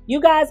 You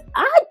guys,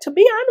 to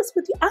be honest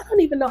with you, I don't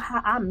even know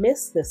how I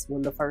missed this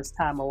one the first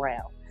time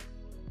around.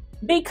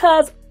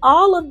 Because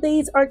all of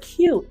these are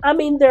cute. I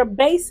mean, they're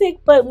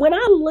basic, but when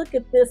I look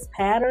at this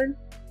pattern,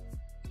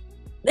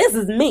 this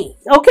is me,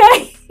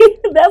 okay?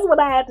 That's what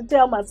I had to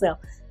tell myself.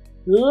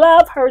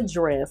 Love her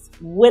dress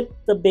with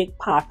the big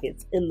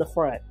pockets in the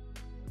front.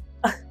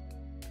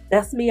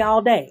 That's me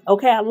all day.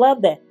 Okay, I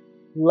love that.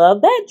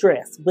 Love that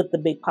dress with the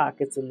big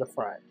pockets in the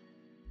front.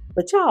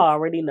 But y'all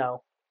already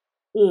know.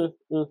 Mm,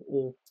 mm,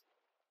 mm.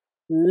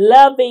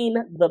 Loving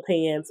the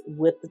pants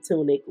with the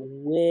tunic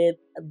with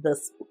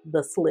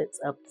the slits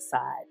up the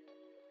side.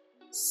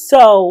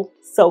 So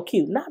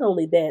cute. Not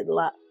only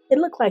that, it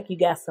looked like you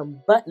got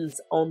some buttons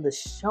on the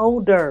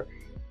shoulder.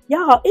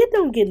 Y'all, it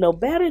don't get no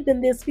better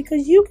than this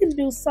because you can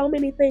do so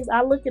many things.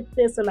 I look at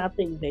this and I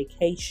think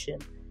vacation.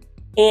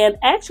 And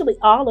actually,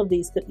 all of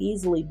these could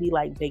easily be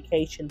like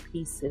vacation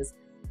pieces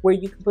where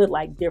you can put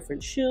like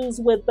different shoes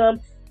with them.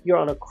 You're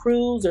on a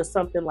cruise or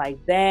something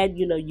like that.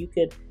 You know, you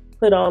could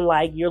put on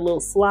like your little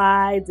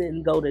slides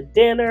and go to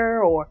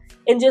dinner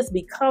and just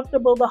be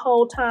comfortable the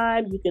whole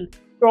time. You can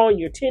throw on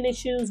your tennis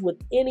shoes with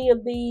any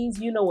of these,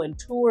 you know, and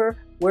tour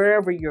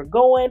wherever you're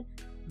going.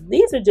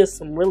 These are just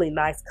some really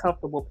nice,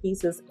 comfortable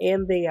pieces,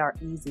 and they are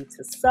easy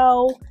to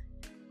sew.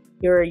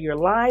 Here are your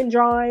line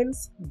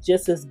drawings,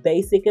 just as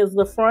basic as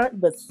the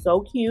front, but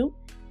so cute.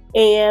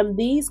 And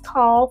these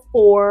call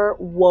for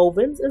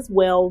wovens as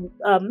well,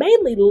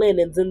 mainly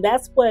linens, and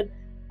that's what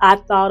I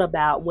thought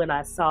about when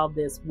I saw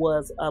this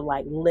was a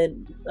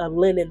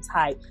linen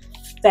type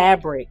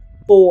fabric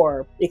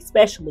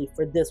especially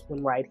for this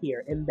one right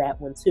here and that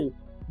one too.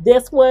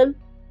 This one,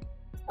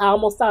 I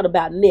almost thought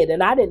about knit,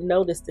 and I didn't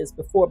notice this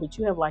before, but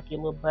you have like your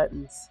little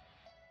buttons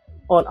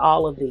on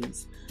all of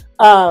these.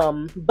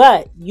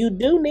 But you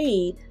do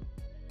need,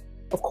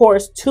 of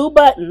course, 2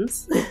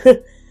 buttons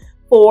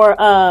for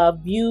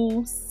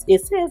views.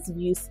 It says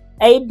views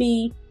A,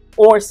 B,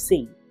 or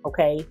C.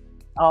 Okay,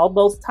 all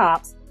those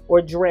tops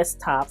or dress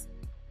tops,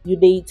 you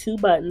need 2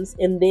 buttons,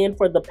 and then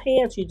for the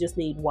pants, you just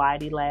need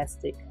wide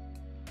elastic.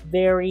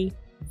 Very,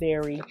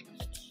 very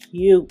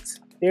cute.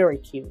 Very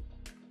cute.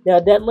 Now,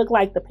 it doesn't look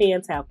like the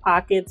pants have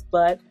pockets,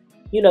 but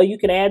you know, you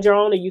can add your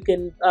own, or you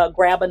can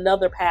grab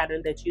another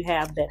pattern that you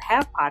have that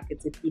have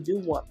pockets if you do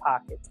want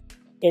pockets,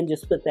 and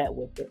just put that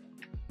with it.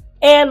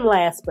 And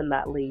last but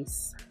not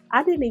least,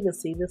 I didn't even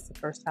see this the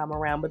first time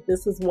around, but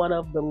this is one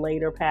of the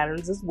later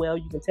patterns as well.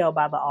 You can tell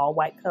by the all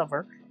white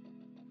cover.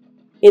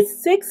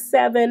 It's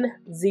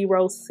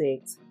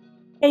 6706.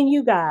 And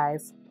you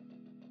guys,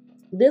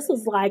 this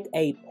is like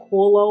a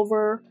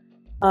pullover.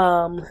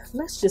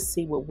 Let's just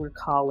see what we're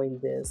calling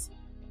this.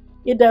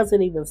 It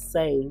doesn't even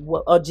say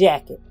what a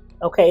jacket.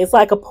 Okay, it's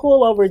like a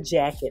pullover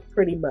jacket,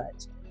 pretty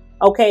much.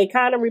 Okay, it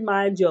kind of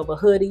reminds you of a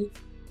hoodie,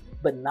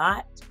 but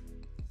not.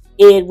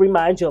 It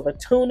reminds you of a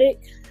tunic,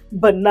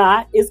 but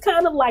not. It's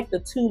kind of like the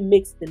two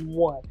mixed in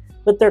one,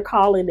 but they're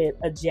calling it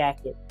a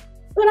jacket.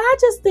 But I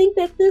just think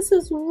that this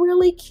is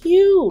really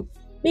cute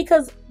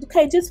because,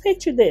 okay, just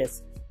picture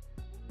this.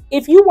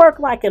 If you work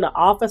like in an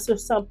office or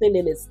something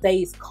and it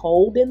stays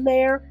cold in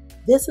there,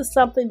 this is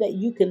something that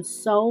you can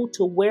sew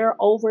to wear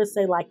over,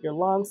 say like your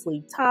long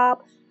sleeve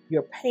top,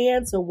 your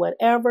pants or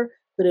whatever,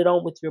 put it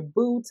on with your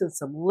boots and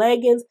some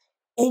leggings,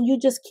 and you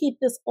just keep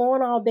this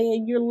on all day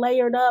and you're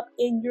layered up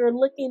and you're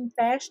looking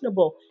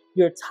fashionable.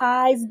 Your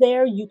ties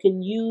there, you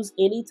can use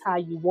any tie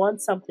you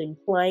want, something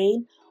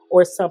plain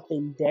or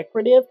something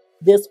decorative.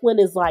 This one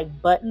is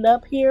like button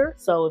up here,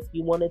 so if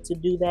you wanted to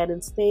do that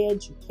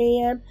instead, you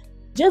can.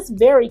 Just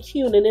very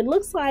cute, and it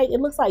looks like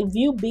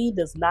View B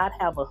does not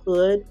have a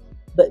hood,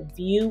 but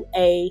View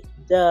A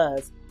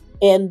does.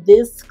 And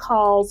this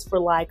calls for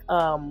like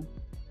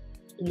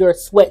your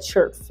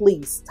sweatshirt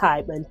fleece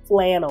type and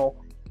flannel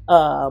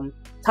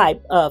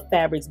type of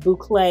fabrics,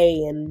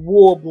 boucle and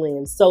wool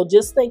blends. So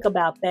just think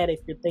about that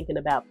if you're thinking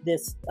about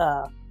this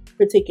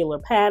particular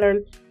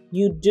pattern.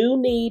 You do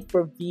need,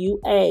 for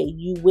View A,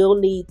 you will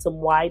need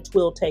some wide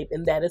twill tape,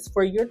 and that is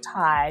for your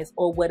ties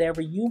or whatever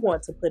you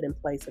want to put in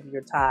place of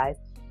your ties.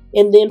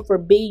 And then for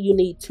B, you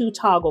need 2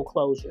 toggle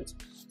closures.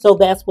 So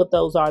that's what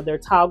those are. They're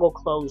toggle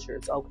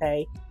closures,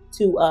 okay,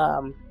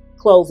 to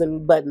close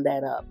and button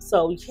that up.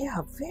 So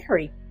yeah,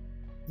 very,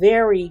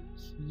 very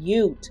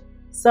cute.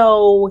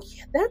 So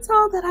that's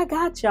all that I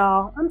got,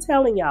 y'all. I'm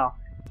telling y'all,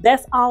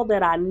 that's all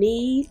that I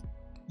need.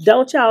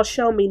 Don't y'all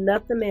show me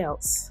nothing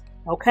else,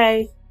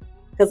 okay?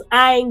 Because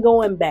I ain't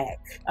going back,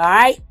 all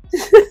right?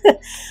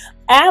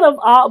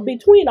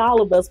 Between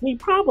all of us, we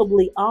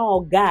probably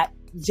all got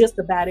just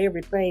about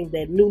everything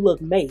that New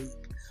Look made,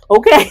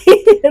 okay?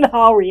 In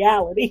all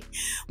reality,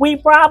 we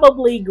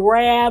probably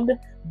grabbed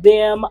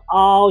them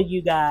all,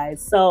 you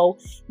guys. So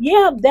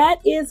yeah, that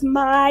is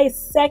my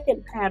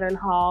second pattern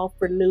haul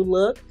for New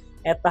Look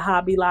at the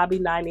Hobby Lobby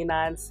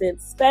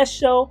 99-cent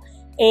special.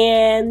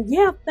 And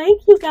yeah,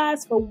 thank you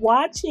guys for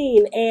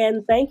watching,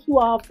 and thank you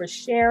all for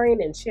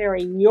sharing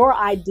your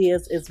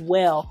ideas as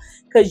well,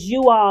 because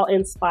you all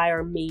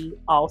inspire me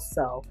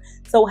also.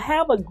 So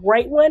have a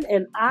great one,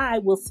 and I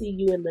will see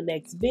you in the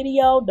next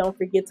video. Don't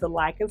forget to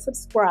like and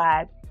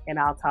subscribe, and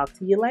I'll talk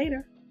to you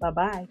later.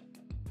 Bye-bye.